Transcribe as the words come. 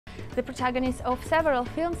the protagonist of several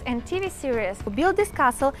films and TV series, who built this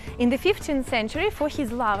castle in the 15th century for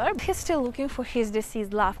his lover. He's still looking for his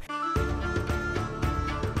deceased love.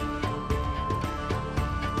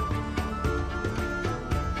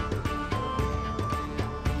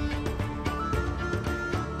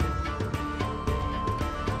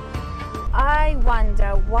 I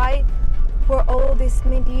wonder why were all these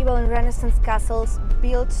medieval and Renaissance castles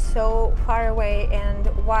built so far away, and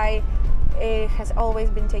why it has always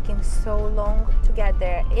been taking so long to get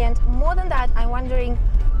there. And more than that, I'm wondering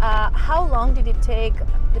how long did it take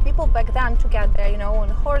the people back then to get there, you know, on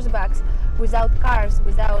horsebacks, without cars,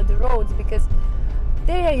 without the roads, because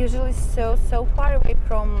they are usually so far away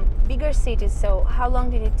from bigger cities. So how long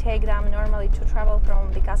did it take them normally to travel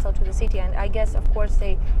from the castle to the city? And I guess, of course,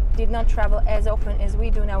 they did not travel as often as we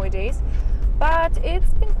do nowadays. But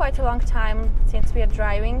it's been quite a long time since we are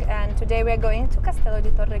driving, and today we are going to Castello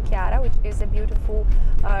di Torrechiara, which is a beautiful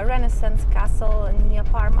Renaissance castle near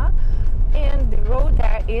Parma. And the road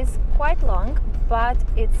there is quite long, but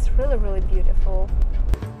it's really beautiful.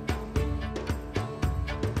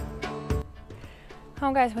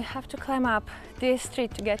 Oh guys, we have to climb up this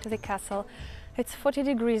street to get to the castle. It's 40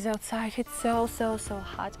 degrees outside, it's so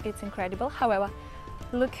hot, it's incredible. However,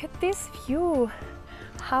 look at this view!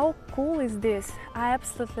 How cool is this? I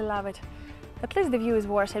absolutely love it. At least the view is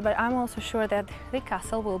worth it, but I'm also sure that the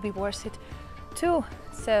castle will be worth it too.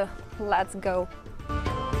 So let's go.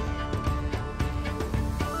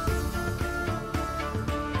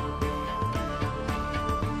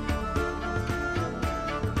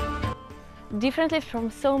 Differently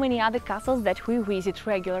from so many other castles that we visit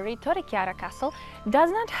regularly, Torrechiara Castle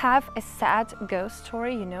does not have a sad ghost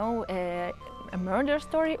story, you know, a murder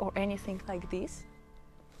story or anything like this.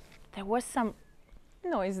 There was some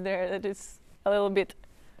noise there that is a little bit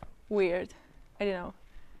weird. I don't know.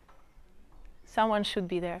 Someone should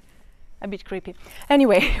be there. A bit creepy.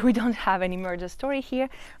 Anyway, we don't have any murder story here,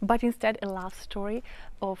 but instead a love story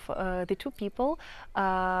of the two people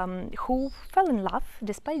who fell in love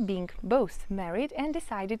despite being both married and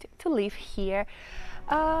decided to live here,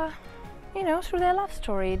 you know, through their love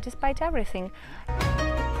story, despite everything.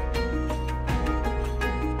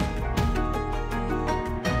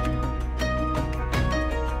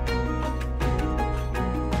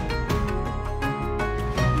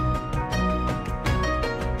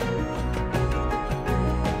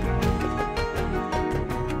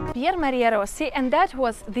 Maria Rossi, and that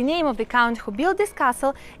was the name of the count who built this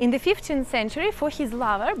castle in the 15th century for his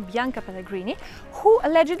lover Bianca Pellegrini, who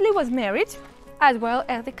allegedly was married as well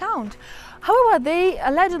as the count. However, they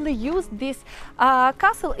allegedly used this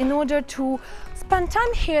castle in order to spend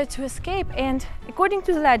time here to escape, and according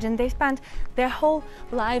to the legend, they spent their whole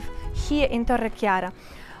life here in Torrechiara.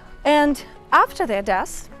 And after their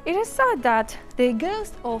death, it is said that the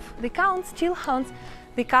ghost of the count still haunts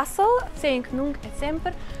the castle, saying nunc et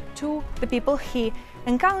semper to the people he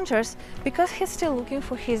encounters, because he's still looking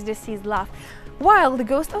for his deceased love. While the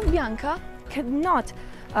ghost of Bianca cannot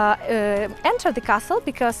enter the castle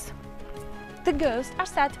because the ghosts are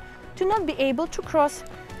said to not be able to cross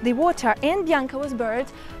the water, and Bianca was buried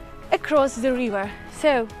across the river.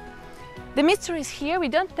 So the mystery is here. We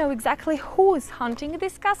don't know exactly who is haunting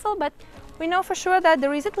this castle, but we know for sure that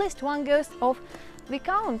there is at least one ghost of the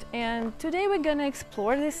count, and today we're gonna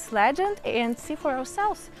explore this legend and see for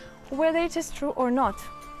ourselves whether it is true or not.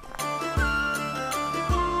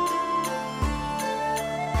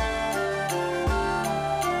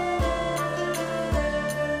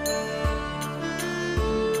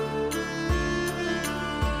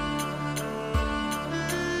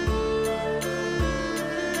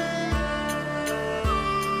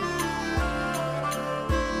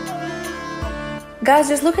 Guys,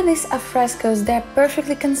 just look at these frescoes. They're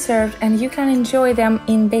perfectly conserved and you can enjoy them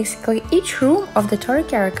in basically each room of the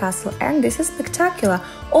Torrechiara castle, and this is spectacular.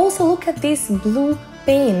 Also look at this blue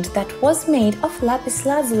paint that was made of lapis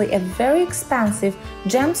lazuli, a very expensive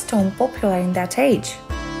gemstone popular in that age.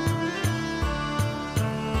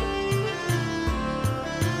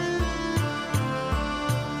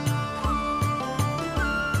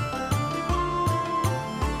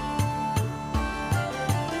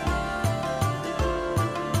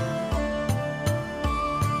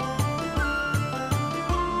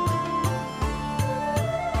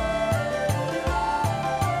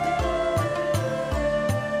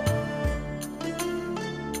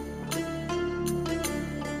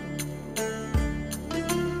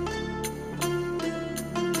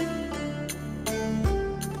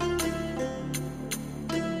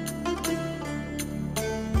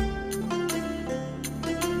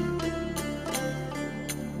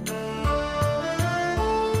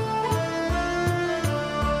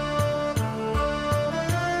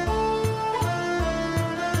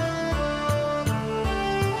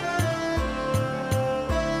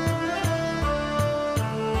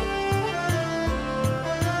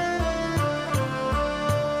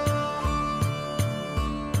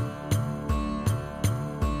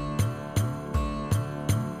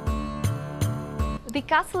 the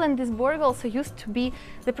castle and this burg also used to be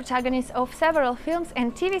the protagonist of several films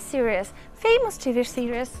and TV series. Famous TV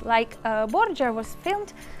series like Borgia was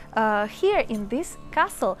filmed here in this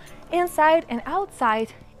castle, inside and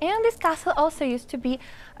outside. And this castle also used to be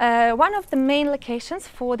one of the main locations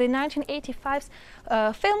for the 1985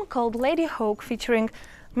 film called Ladyhawke, featuring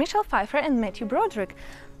Michelle Pfeiffer and Matthew Broderick.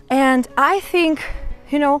 And I think,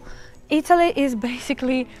 you know, Italy is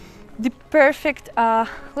basically the perfect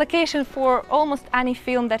location for almost any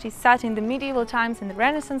film that is set in the medieval times, in the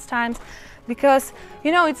Renaissance times, because,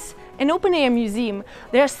 you know, it's an open-air museum.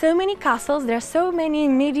 There are so many castles, there are so many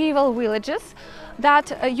medieval villages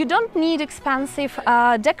that you don't need expensive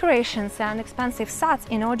decorations and expensive sets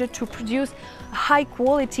in order to produce a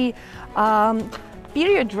high-quality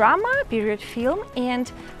period drama, period film.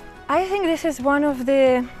 And I think this is one of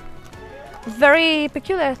the very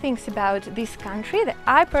peculiar things about this country that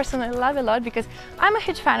I personally love a lot, because I'm a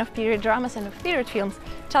huge fan of period dramas and of period films.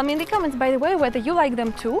 Tell me in the comments, by the way, whether you like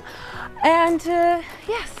them too. And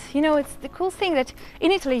yes, you know, it's the cool thing that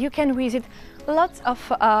in Italy you can visit lots of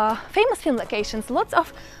famous film locations, lots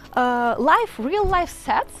of real life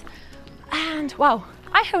sets, and wow,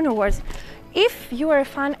 I have no words. If you are a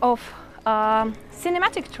fan of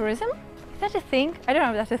cinematic tourism, is that a thing? I don't know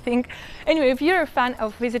if that's a thing. Anyway, if you're a fan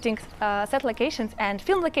of visiting set locations and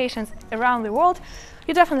film locations around the world,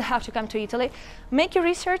 you definitely have to come to Italy. Make your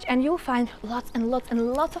research and you'll find lots and lots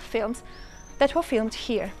and lots of films that were filmed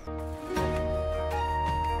here.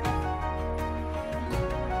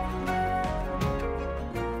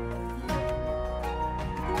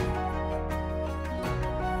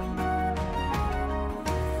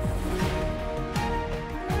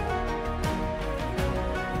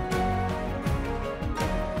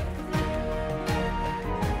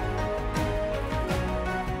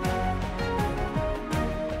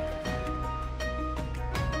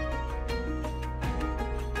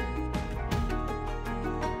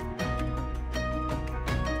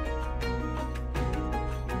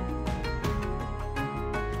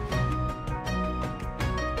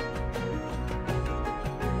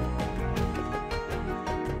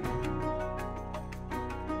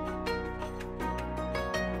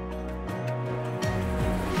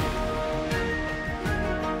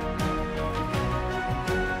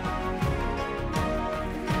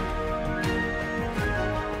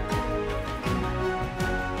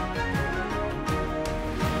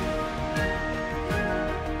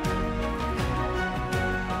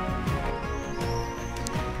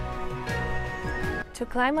 To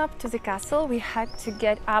climb up to the castle, we had to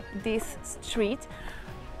get up this street,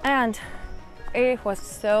 and it was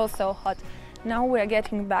so hot. Now we are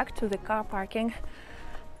getting back to the car parking,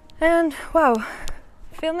 and wow,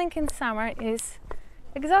 filming in summer is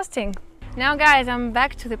exhausting. Now guys, I'm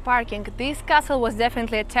back to the parking. This castle was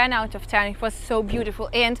definitely a 10 out of 10. It was so beautiful,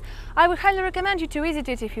 and I would highly recommend you to visit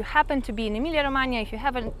it if you happen to be in Emilia-Romagna, if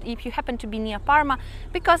you happen to be near Parma,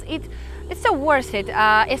 because it's so worth it,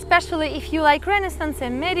 especially if you like Renaissance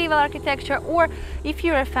and medieval architecture, or if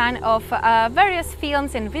you're a fan of various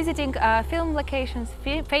films and visiting film locations,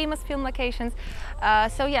 famous film locations.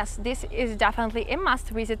 So yes, this is definitely a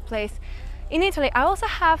must-visit place in Italy. I also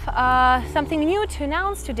have something new to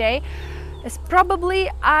announce today. As probably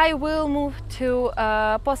I will move to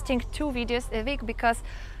posting 2 videos a week, because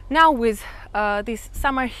now with this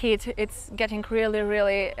summer heat it's getting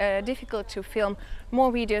really difficult to film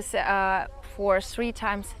more videos for 3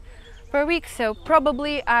 times per week. So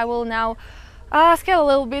probably I will now scale a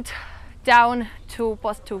little bit down to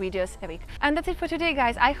post 2 videos a week. And that's it for today,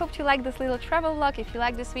 guys. I hope you like this little travel vlog. If you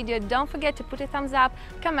like this video, don't forget to put a thumbs up,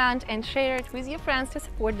 comment and share it with your friends to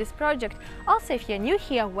support this project. Also, if you're new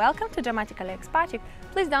here, welcome to Dramatically Expatic.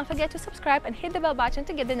 Please don't forget to subscribe and hit the bell button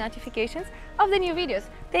to get the notifications of the new videos.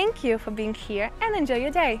 Thank you for being here and enjoy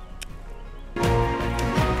your day.